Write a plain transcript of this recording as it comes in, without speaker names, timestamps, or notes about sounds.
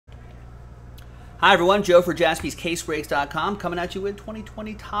Hi everyone, Joe for JaspysCaseBreaks.com coming at you with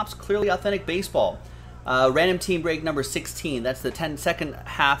 2020 Topps Clearly Authentic Baseball. Random team break number 16. That's the second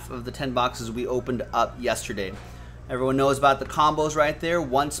half of the 10 boxes we opened up yesterday. Everyone knows about the combos right there.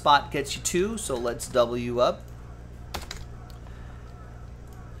 One spot gets you two, so let's double you up.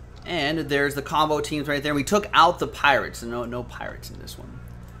 And there's the combo teams right there. We took out the Pirates. No Pirates in this one.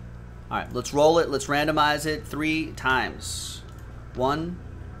 All right, let's roll it. Let's randomize it 3 times. 1,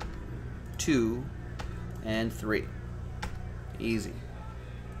 2, and 3. Easy.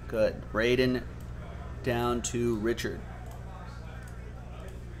 Good. Braden down to Richard.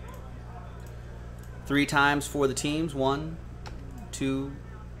 3 times for the teams. 1, 2,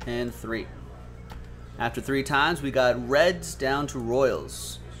 and 3. After 3 times, we got Reds down to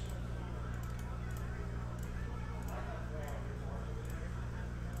Royals.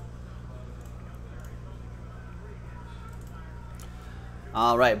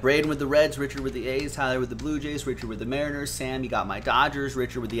 All right, Braden with the Reds, Richard with the A's, Tyler with the Blue Jays, Richard with the Mariners, Sam, you got my Dodgers,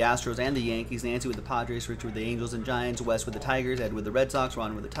 Richard with the Astros and the Yankees, Nancy with the Padres, Richard with the Angels and Giants, Wes with the Tigers, Ed with the Red Sox,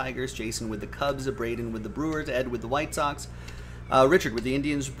 Ron with the Tigers, Jason with the Cubs, Braden with the Brewers, Ed with the White Sox, Richard with the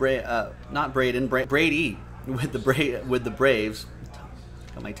Indians, Brady with the Braves.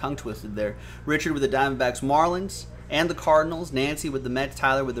 Got my tongue twisted there. Richard with the Diamondbacks, Marlins, and the Cardinals, Nancy with the Mets,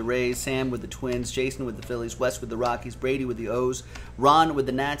 Tyler with the Rays, Sam with the Twins, Jason with the Phillies, Wes with the Rockies, Brady with the O's, Ron with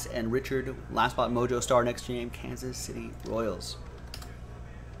the Nats, and Richard, last spot Mojo Star next game, Kansas City Royals.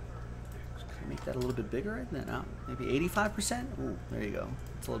 Can I make that a little bit bigger? No, maybe 85%? Ooh, there you go.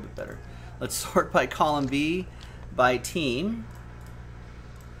 It's a little bit better. Let's sort by column B, by team.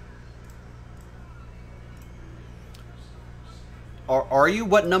 Are you?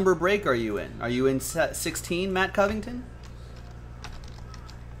 What number break are you in? Are you in 16, Matt Covington?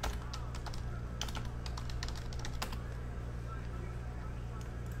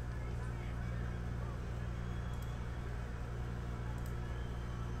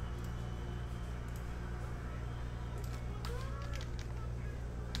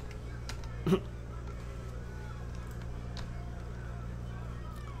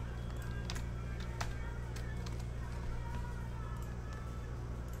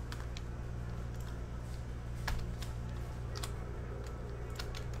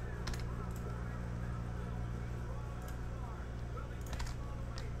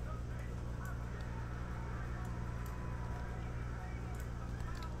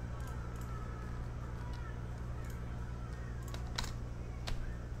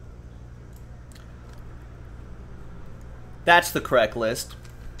 That's the correct list.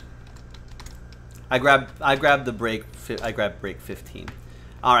 I grabbed the break. I grabbed break 15.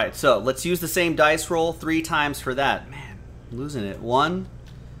 All right, so let's use the same dice roll 3 times for that. Man, I'm losing it. 1,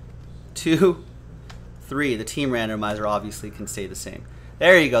 2, 3. The team randomizer obviously can stay the same.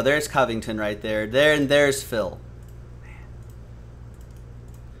 There you go. There's Covington right there. And there's Phil. Man.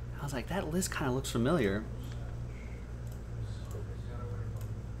 I was like, that list kind of looks familiar.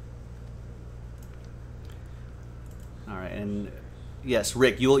 All right, and yes,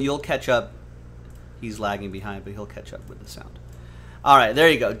 Rick, you'll catch up. He's lagging behind, but he'll catch up with the sound. All right, there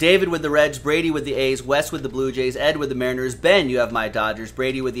you go. David with the Reds, Brady with the A's, Wes with the Blue Jays, Ed with the Mariners, Ben, you have my Dodgers,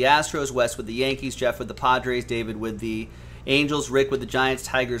 Brady with the Astros, Wes with the Yankees, Jeff with the Padres, David with the Angels, Rick with the Giants,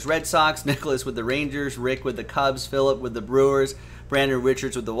 Tigers, Red Sox, Nicholas with the Rangers, Rick with the Cubs, Philip with the Brewers, Brandon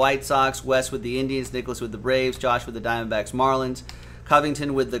Richards with the White Sox, Wes with the Indians, Nicholas with the Braves, Josh with the Diamondbacks, Marlins,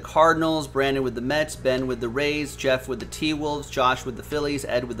 Covington with the Cardinals, Brandon with the Mets, Ben with the Rays, Jeff with the T-Wolves, Josh with the Phillies,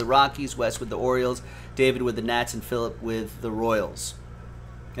 Ed with the Rockies, Wes with the Orioles, David with the Nats, and Philip with the Royals.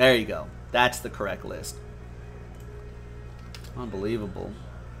 There you go. That's the correct list. Unbelievable.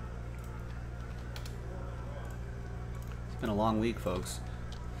 It's been a long week, folks.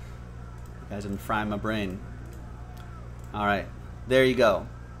 You guys have been frying my brain. All right. There you go.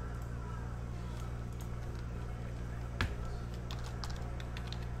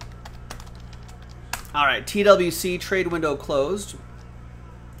 All right, TWC trade window closed.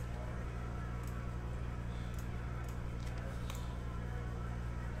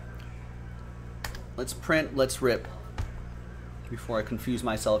 Let's print, let's rip. Before I confuse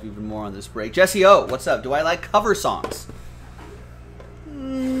myself even more on this break. Jesse O, what's up? Do I like cover songs?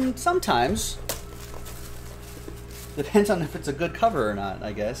 Sometimes. Depends on if it's a good cover or not,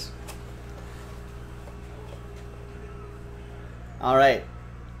 I guess. All right.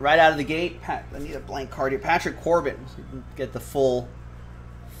 Right out of the gate, I need a blank card here. Patrick Corbin, so you can get the full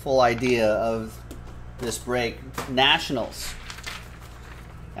idea of this break. Nationals.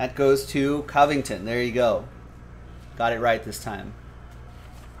 That goes to Covington. There you go. Got it right this time.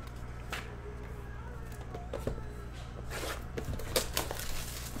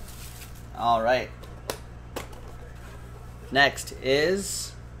 All right. Next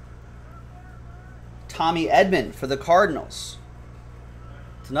is Tommy Edman for the Cardinals.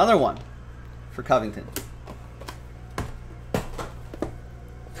 It's another one for Covington.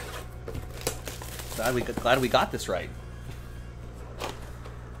 Glad we got this right.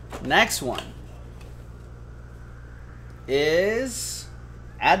 Next one is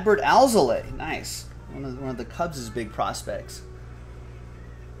Adbert Alzolay. Nice. One of the Cubs' big prospects.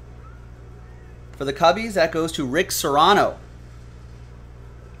 For the Cubbies, that goes to Rick Serrano.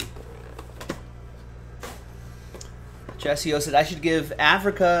 Jesse O said, I should give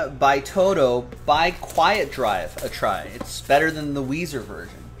Africa by Toto by Quiet Drive a try. It's better than the Weezer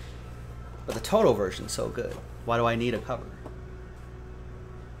version. But the Toto version's so good. Why do I need a cover?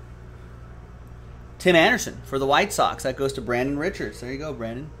 Tim Anderson for the White Sox. That goes to Brandon Richards. There you go,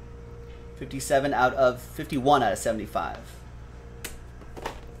 Brandon. 51 out of 75.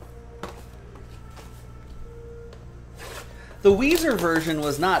 The Weezer version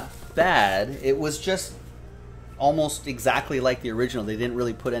was not bad. It was just almost exactly like the original. They didn't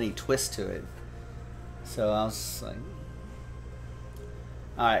really put any twist to it. So I was like...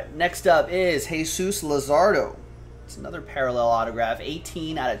 Alright, next up is Jesus Luzardo. It's another parallel autograph.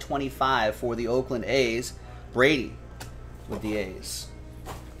 18 out of 25 for the Oakland A's. Brady with the A's.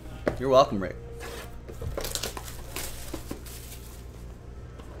 You're welcome, Rick.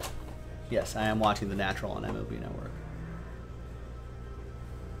 Yes, I am watching The Natural on MLB Network.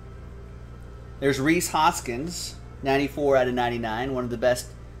 There's Rhys Hoskins, 94 out of 99. One of the best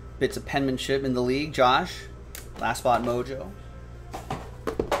bits of penmanship in the league. Josh, Last Spot Mojo.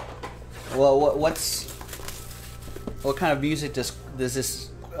 Well, what kind of music does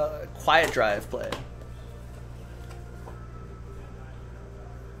this Quiet Drive play?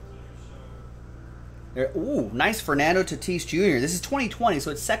 Ooh, nice Fernando Tatis Jr. This is 2020,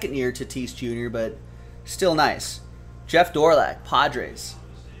 so it's second year Tatis Jr., but still nice. Jeff Dorlack, Padres.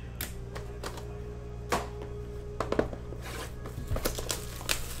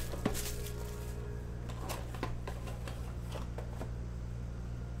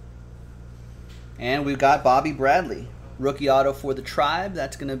 And we've got Bobby Bradley, rookie auto for the Tribe.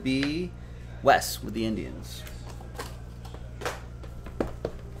 That's going to be Wes with the Indians.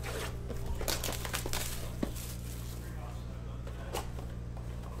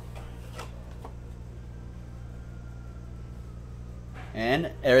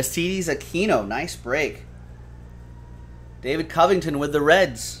 And Aristides Aquino, nice break. David Covington with the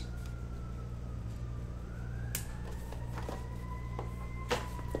Reds.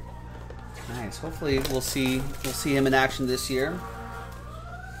 Nice. Hopefully we'll see him in action this year.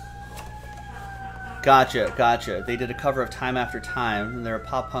 Gotcha. They did a cover of Time After Time, and they're a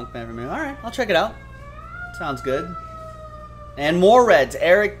pop punk band. All right, I'll check it out. Sounds good. And more Reds.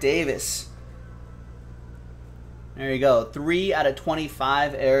 Eric Davis. There you go. 3 out of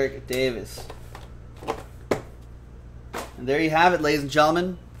 25, Eric Davis. And there you have it, ladies and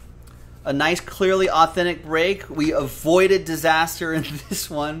gentlemen. A nice, clearly authentic break. We avoided disaster in this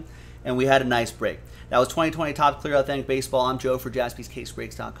one, and we had a nice break. That was 2020 Top Clear Authentic Baseball. I'm Joe for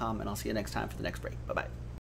JaspysCaseBreaks.com, and I'll see you next time for the next break. Bye-bye.